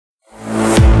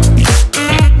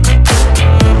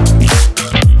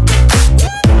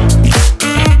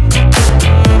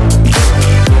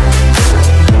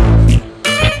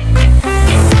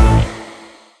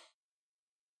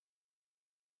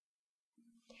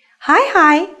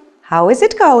Hi! How is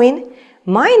it going?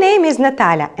 My name is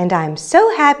Natalia and I'm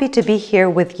so happy to be here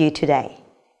with you today.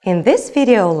 In this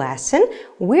video lesson,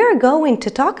 we're going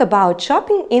to talk about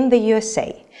shopping in the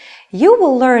USA. You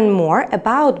will learn more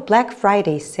about Black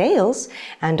Friday sales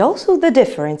and also the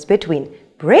difference between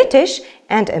British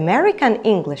and American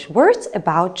English words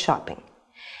about shopping.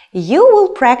 You will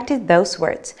practice those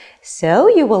words, so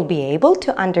you will be able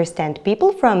to understand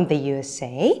people from the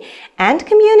USA and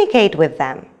communicate with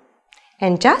them.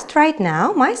 And just right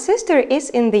now, my sister is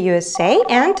in the USA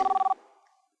and...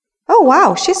 Oh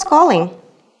wow, she's calling.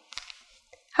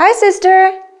 Hi,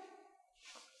 sister!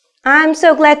 I'm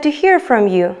so glad to hear from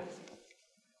you.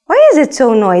 Why is it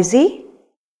so noisy?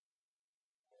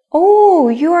 Oh,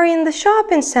 you are in the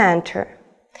shopping center.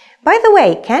 By the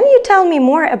way, can you tell me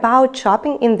more about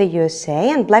shopping in the USA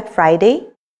and Black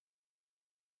Friday?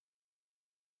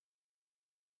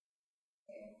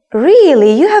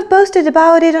 Really? You have posted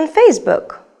about it on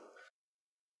Facebook?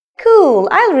 Cool,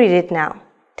 I'll read it now.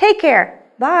 Take care.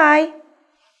 Bye.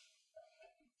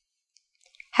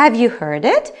 Have you heard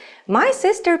it? My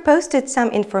sister posted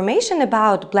some information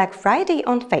about Black Friday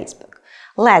on Facebook.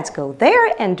 Let's go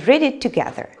there and read it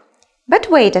together. But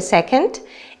wait a second.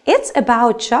 It's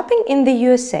about shopping in the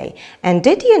USA. And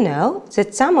did you know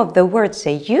that some of the words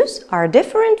they use are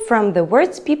different from the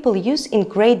words people use in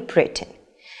Great Britain?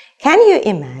 Can you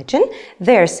imagine?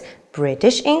 There's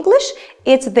British English,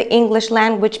 it's the English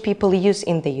language people use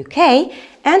in the UK,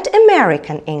 and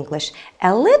American English,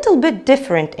 a little bit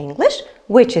different English,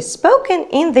 which is spoken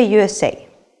in the USA.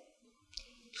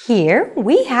 Here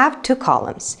we have two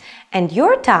columns, and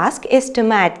your task is to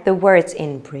match the words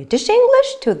in British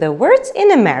English to the words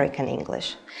in American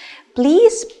English.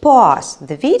 Please pause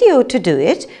the video to do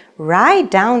it.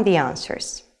 Write down the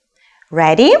answers.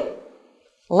 Ready?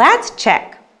 Let's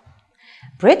check.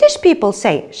 British people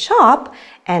say shop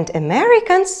and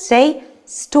Americans say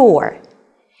store.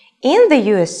 In the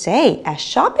USA, a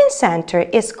shopping center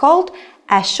is called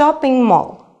a shopping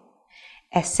mall.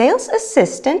 A sales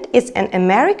assistant is an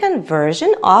American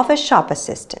version of a shop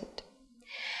assistant.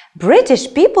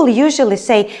 British people usually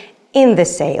say in the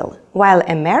sale, while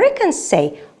Americans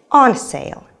say on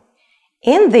sale.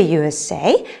 In the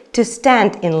USA, to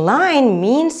stand in line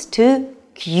means to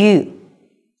queue.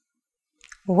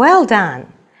 Well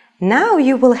done! Now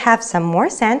you will have some more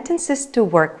sentences to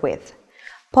work with.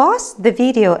 Pause the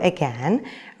video again,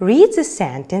 read the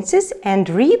sentences and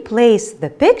replace the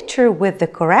picture with the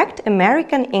correct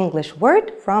American English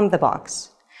word from the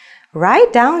box.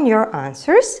 Write down your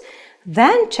answers,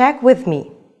 then check with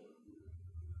me.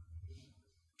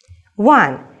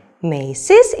 1.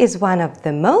 Macy's is one of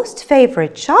the most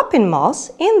favorite shopping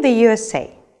malls in the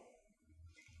USA.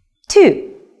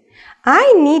 2.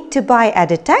 I need to buy a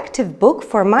detective book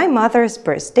for my mother's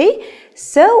birthday,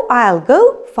 so I'll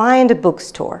go find a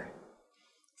bookstore.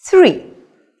 3.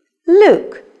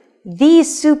 Look,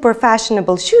 these super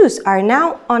fashionable shoes are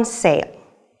now on sale.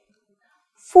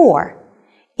 4.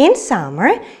 In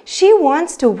summer, she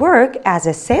wants to work as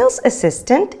a sales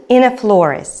assistant in a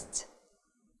florist.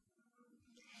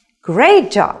 Great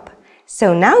job!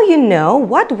 So now you know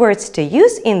what words to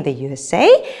use in the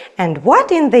USA and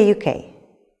what in the UK.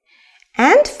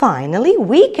 And finally,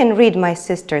 we can read my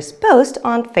sister's post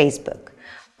on Facebook.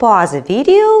 Pause the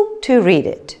video to read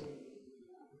it.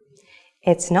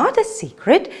 It's not a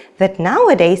secret that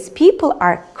nowadays people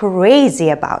are crazy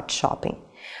about shopping.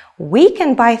 We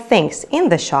can buy things in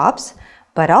the shops,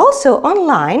 but also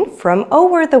online from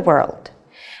over the world.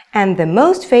 And the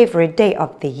most favorite day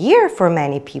of the year for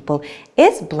many people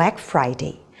is Black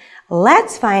Friday.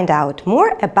 Let's find out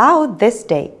more about this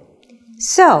day.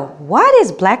 So, what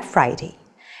is Black Friday?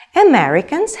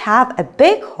 Americans have a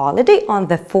big holiday on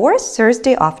the 4th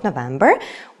Thursday of November,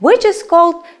 which is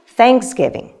called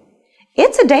Thanksgiving.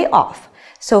 It's a day off,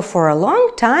 so for a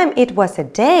long time it was a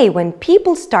day when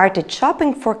people started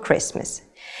shopping for Christmas.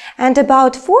 And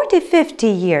about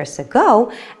 40-50 years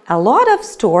ago, a lot of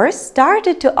stores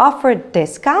started to offer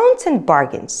discounts and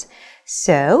bargains.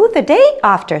 So the day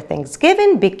after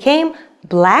Thanksgiving became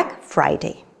Black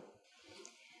Friday.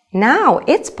 Now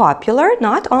it's popular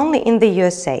not only in the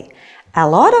USA. A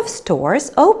lot of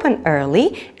stores open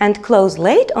early and close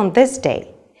late on this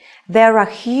day. There are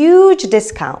huge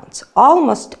discounts.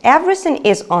 Almost everything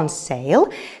is on sale,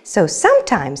 so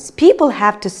sometimes people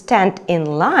have to stand in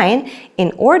line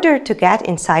in order to get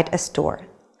inside a store.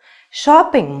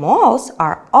 Shopping malls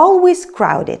are always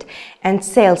crowded and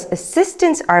sales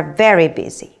assistants are very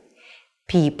busy.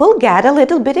 People get a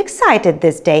little bit excited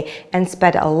this day and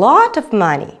spend a lot of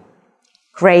money.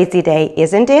 Crazy day,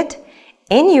 isn't it?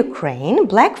 In Ukraine,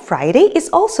 Black Friday is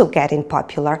also getting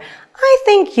popular. I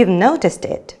think you've noticed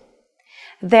it.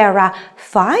 There are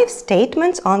 5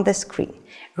 statements on the screen.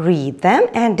 Read them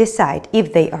and decide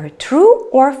if they are true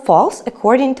or false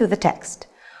according to the text.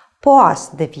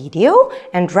 Pause the video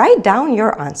and write down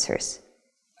your answers.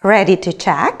 Ready to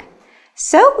check?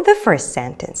 So, the first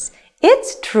sentence.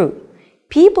 It's true.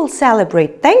 People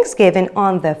celebrate Thanksgiving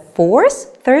on the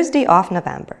 4th Thursday of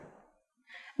November.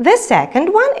 The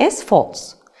second one is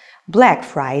false. Black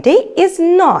Friday is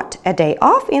not a day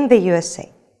off in the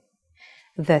USA.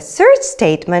 The third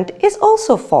statement is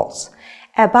also false.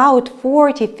 About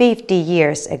 40-50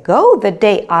 years ago, the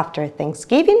day after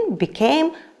Thanksgiving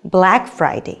became Black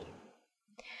Friday.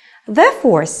 The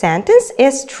fourth sentence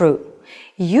is true.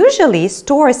 Usually,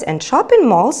 stores and shopping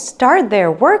malls start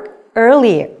their work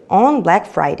earlier on Black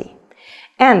Friday.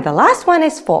 And the last one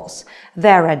is false.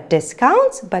 There are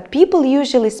discounts, but people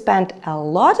usually spend a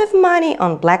lot of money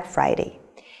on Black Friday.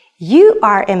 You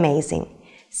are amazing!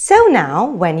 So now,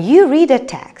 when you read a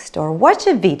text or watch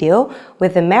a video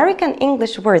with American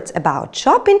English words about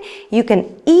shopping, you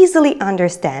can easily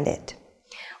understand it.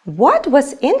 What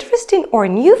was interesting or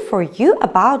new for you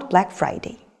about Black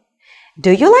Friday?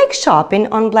 Do you like shopping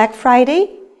on Black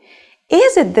Friday?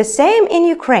 Is it the same in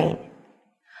Ukraine?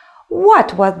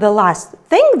 What was the last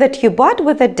thing that you bought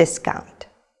with a discount?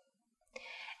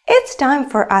 It's time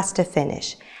for us to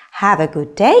finish. Have a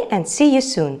good day and see you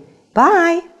soon.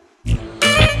 Bye!